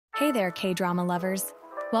Hey there, K-drama lovers.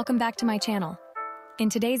 Welcome back to my channel.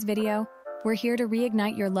 In today's video, we're here to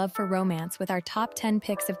reignite your love for romance with our top 10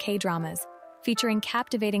 picks of K-dramas, featuring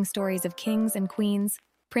captivating stories of kings and queens,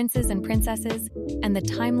 princes and princesses, and the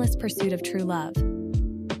timeless pursuit of true love.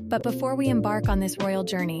 But before we embark on this royal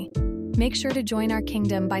journey, make sure to join our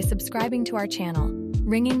kingdom by subscribing to our channel,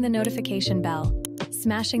 ringing the notification bell,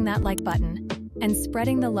 smashing that like button, and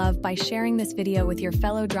spreading the love by sharing this video with your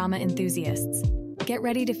fellow drama enthusiasts. Get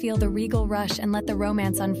ready to feel the regal rush and let the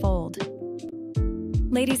romance unfold.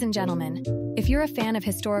 Ladies and gentlemen, if you're a fan of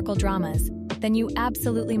historical dramas, then you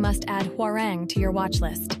absolutely must add Hwarang to your watch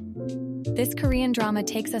list. This Korean drama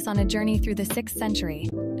takes us on a journey through the 6th century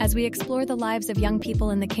as we explore the lives of young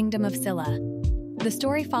people in the kingdom of Silla. The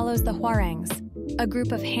story follows the Hwarangs, a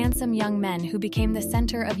group of handsome young men who became the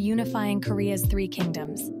center of unifying Korea's 3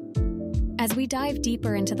 kingdoms. As we dive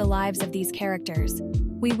deeper into the lives of these characters,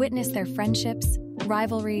 we witness their friendships,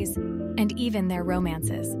 rivalries, and even their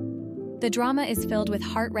romances. The drama is filled with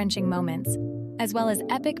heart-wrenching moments, as well as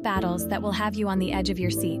epic battles that will have you on the edge of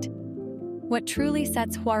your seat. What truly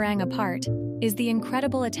sets Hwarang apart is the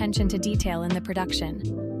incredible attention to detail in the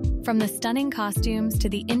production. From the stunning costumes to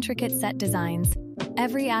the intricate set designs,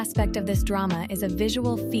 every aspect of this drama is a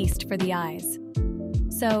visual feast for the eyes.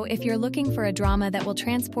 So, if you're looking for a drama that will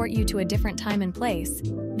transport you to a different time and place,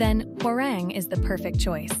 then Hwarang is the perfect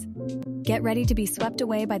choice. Get ready to be swept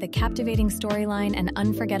away by the captivating storyline and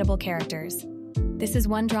unforgettable characters. This is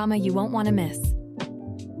one drama you won't want to miss.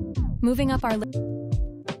 Moving up our list.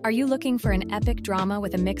 Are you looking for an epic drama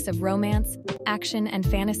with a mix of romance, action, and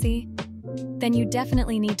fantasy? Then you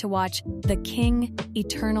definitely need to watch The King,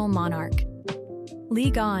 Eternal Monarch.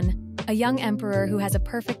 Li Gon, a young emperor who has a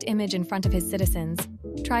perfect image in front of his citizens,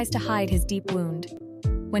 tries to hide his deep wound.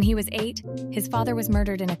 When he was 8, his father was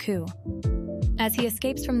murdered in a coup. As he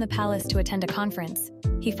escapes from the palace to attend a conference,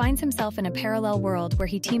 he finds himself in a parallel world where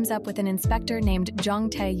he teams up with an inspector named Jong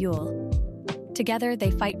Tae-yul. Together, they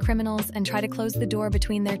fight criminals and try to close the door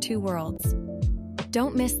between their 2 worlds.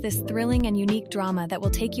 Don't miss this thrilling and unique drama that will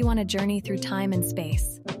take you on a journey through time and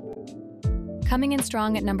space. Coming in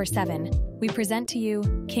strong at number 7, we present to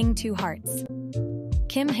you King Two Hearts.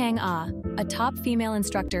 Kim Hang-ah, a top female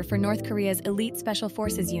instructor for North Korea's elite special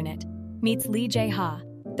forces unit, meets Lee Jae-ha,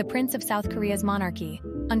 the prince of South Korea's monarchy,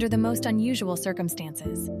 under the most unusual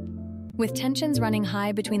circumstances. With tensions running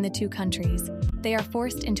high between the 2 countries, they are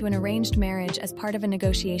forced into an arranged marriage as part of a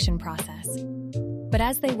negotiation process. But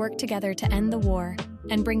as they work together to end the war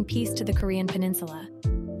and bring peace to the Korean peninsula,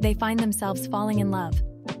 they find themselves falling in love.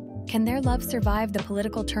 Can their love survive the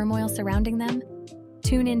political turmoil surrounding them?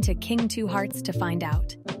 Tune in to King Two Hearts to find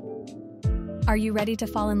out. Are you ready to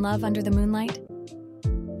fall in love under the moonlight?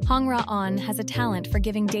 Hong Ra-on has a talent for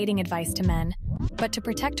giving dating advice to men, but to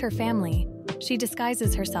protect her family, she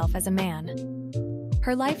disguises herself as a man.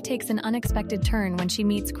 Her life takes an unexpected turn when she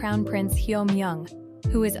meets Crown Prince Hyo Myung,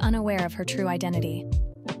 who is unaware of her true identity.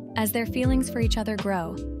 As their feelings for each other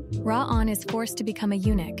grow, Ra-on is forced to become a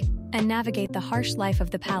eunuch and navigate the harsh life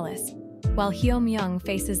of the palace, while Hyo Myung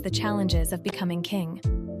faces the challenges of becoming king.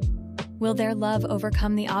 Will their love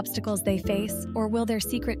overcome the obstacles they face, or will their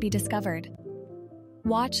secret be discovered?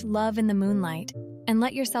 Watch Love in the Moonlight and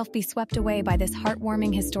let yourself be swept away by this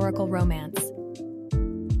heartwarming historical romance.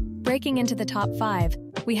 Breaking into the top 5,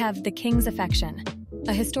 we have The King's Affection,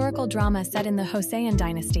 a historical drama set in the Joseon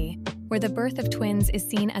dynasty, where the birth of twins is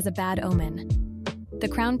seen as a bad omen. The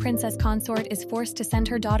crown princess consort is forced to send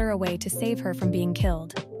her daughter away to save her from being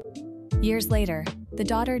killed. Years later, the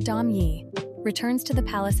daughter Dam Yi returns to the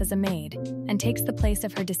palace as a maid and takes the place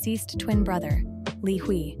of her deceased twin brother, Li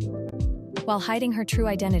Hui. While hiding her true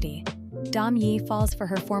identity, Dam Yi falls for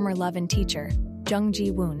her former love and teacher, Jung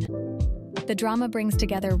Ji-woon. The drama brings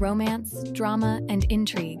together romance, drama, and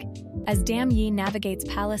intrigue as Dam Yi navigates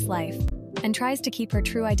palace life and tries to keep her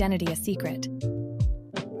true identity a secret.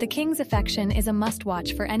 The King's Affection is a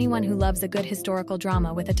must-watch for anyone who loves a good historical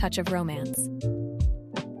drama with a touch of romance.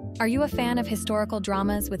 Are you a fan of historical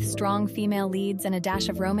dramas with strong female leads and a dash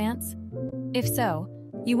of romance? If so,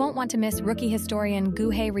 you won't want to miss rookie historian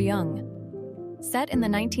Guhae Ryung. Set in the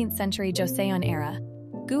 19th century Joseon era,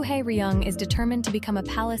 Guhae Ryung is determined to become a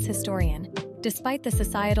palace historian, despite the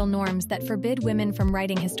societal norms that forbid women from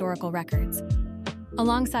writing historical records.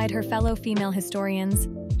 Alongside her fellow female historians,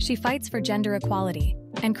 she fights for gender equality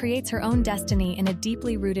and creates her own destiny in a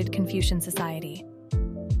deeply rooted Confucian society.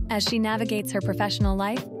 As she navigates her professional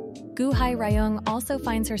life, Guhae Ryung also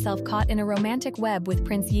finds herself caught in a romantic web with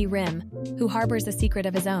Prince Yi Rim, who harbors a secret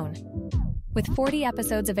of his own. With 40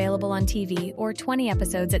 episodes available on TV or 20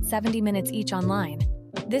 episodes at 70 minutes each online,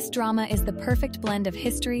 this drama is the perfect blend of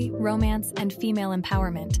history, romance, and female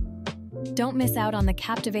empowerment. Don't miss out on the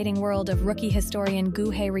captivating world of rookie historian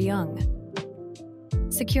Ryung.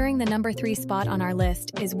 Securing the number 3 spot on our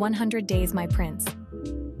list is 100 Days My Prince.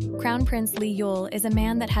 Crown Prince Lee Yul is a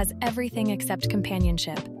man that has everything except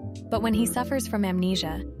companionship. But when he suffers from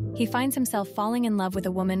amnesia, he finds himself falling in love with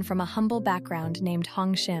a woman from a humble background named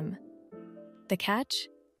Hong Shim. The catch?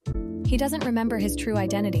 He doesn't remember his true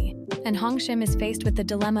identity, and Hong Shim is faced with the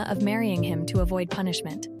dilemma of marrying him to avoid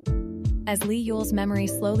punishment. As Lee Yul's memory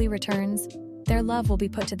slowly returns, their love will be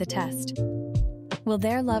put to the test. Will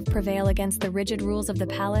their love prevail against the rigid rules of the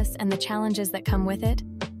palace and the challenges that come with it?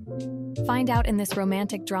 Find out in this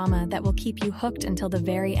romantic drama that will keep you hooked until the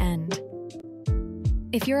very end.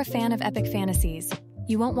 If you're a fan of epic fantasies,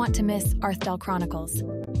 you won't want to miss Arthdal Chronicles.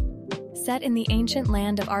 Set in the ancient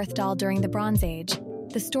land of Arthdal during the Bronze Age,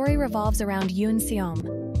 the story revolves around Yoon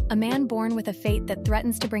Seom, a man born with a fate that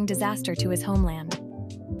threatens to bring disaster to his homeland.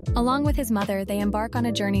 Along with his mother, they embark on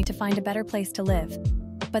a journey to find a better place to live,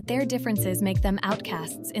 but their differences make them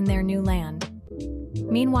outcasts in their new land.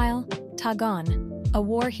 Meanwhile, Tagon, a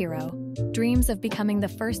war hero, dreams of becoming the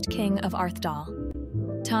first king of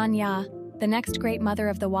Arthdal. Tanya, the next great mother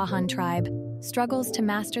of the Hwarang tribe, struggles to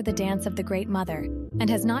master the dance of the Great Mother and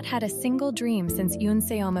has not had a single dream since Yoon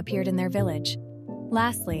Seom appeared in their village.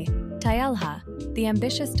 Lastly, Taelha, the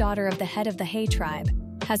ambitious daughter of the head of the Hay tribe,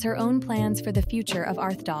 has her own plans for the future of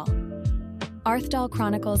Arthdal. Arthdal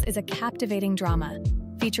Chronicles is a captivating drama,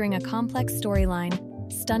 featuring a complex storyline,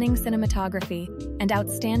 stunning cinematography, and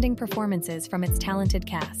outstanding performances from its talented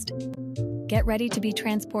cast. Get ready to be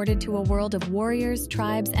transported to a world of warriors,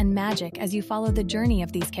 tribes, and magic as you follow the journey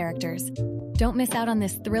of these characters. Don't miss out on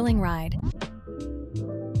this thrilling ride.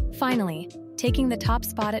 Finally, taking the top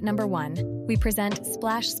spot at number 1, we present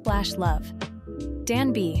Splash Splash Love.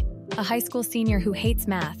 Dan B, a high school senior who hates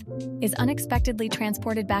math, is unexpectedly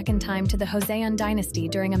transported back in time to the Joseon dynasty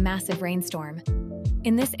during a massive rainstorm.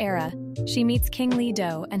 In this era, she meets King Lee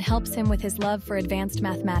Do and helps him with his love for advanced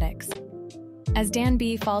mathematics. As Dan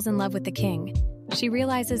B falls in love with the king, she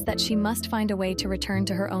realizes that she must find a way to return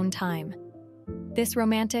to her own time. This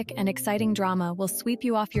romantic and exciting drama will sweep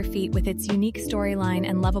you off your feet with its unique storyline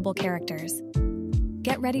and lovable characters.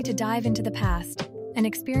 Get ready to dive into the past and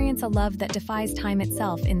experience a love that defies time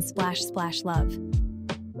itself in Splash Splash Love.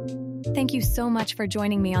 Thank you so much for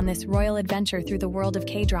joining me on this royal adventure through the world of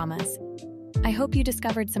K-dramas. I hope you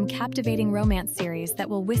discovered some captivating romance series that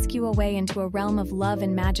will whisk you away into a realm of love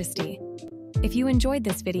and majesty. If you enjoyed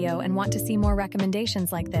this video and want to see more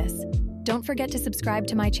recommendations like this, don't forget to subscribe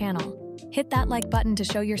to my channel. Hit that like button to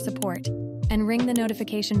show your support, and ring the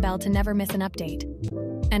notification bell to never miss an update.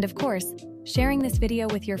 And of course, sharing this video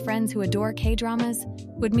with your friends who adore K-dramas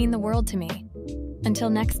would mean the world to me. Until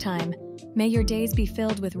next time, may your days be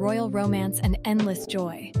filled with royal romance and endless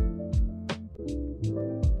joy.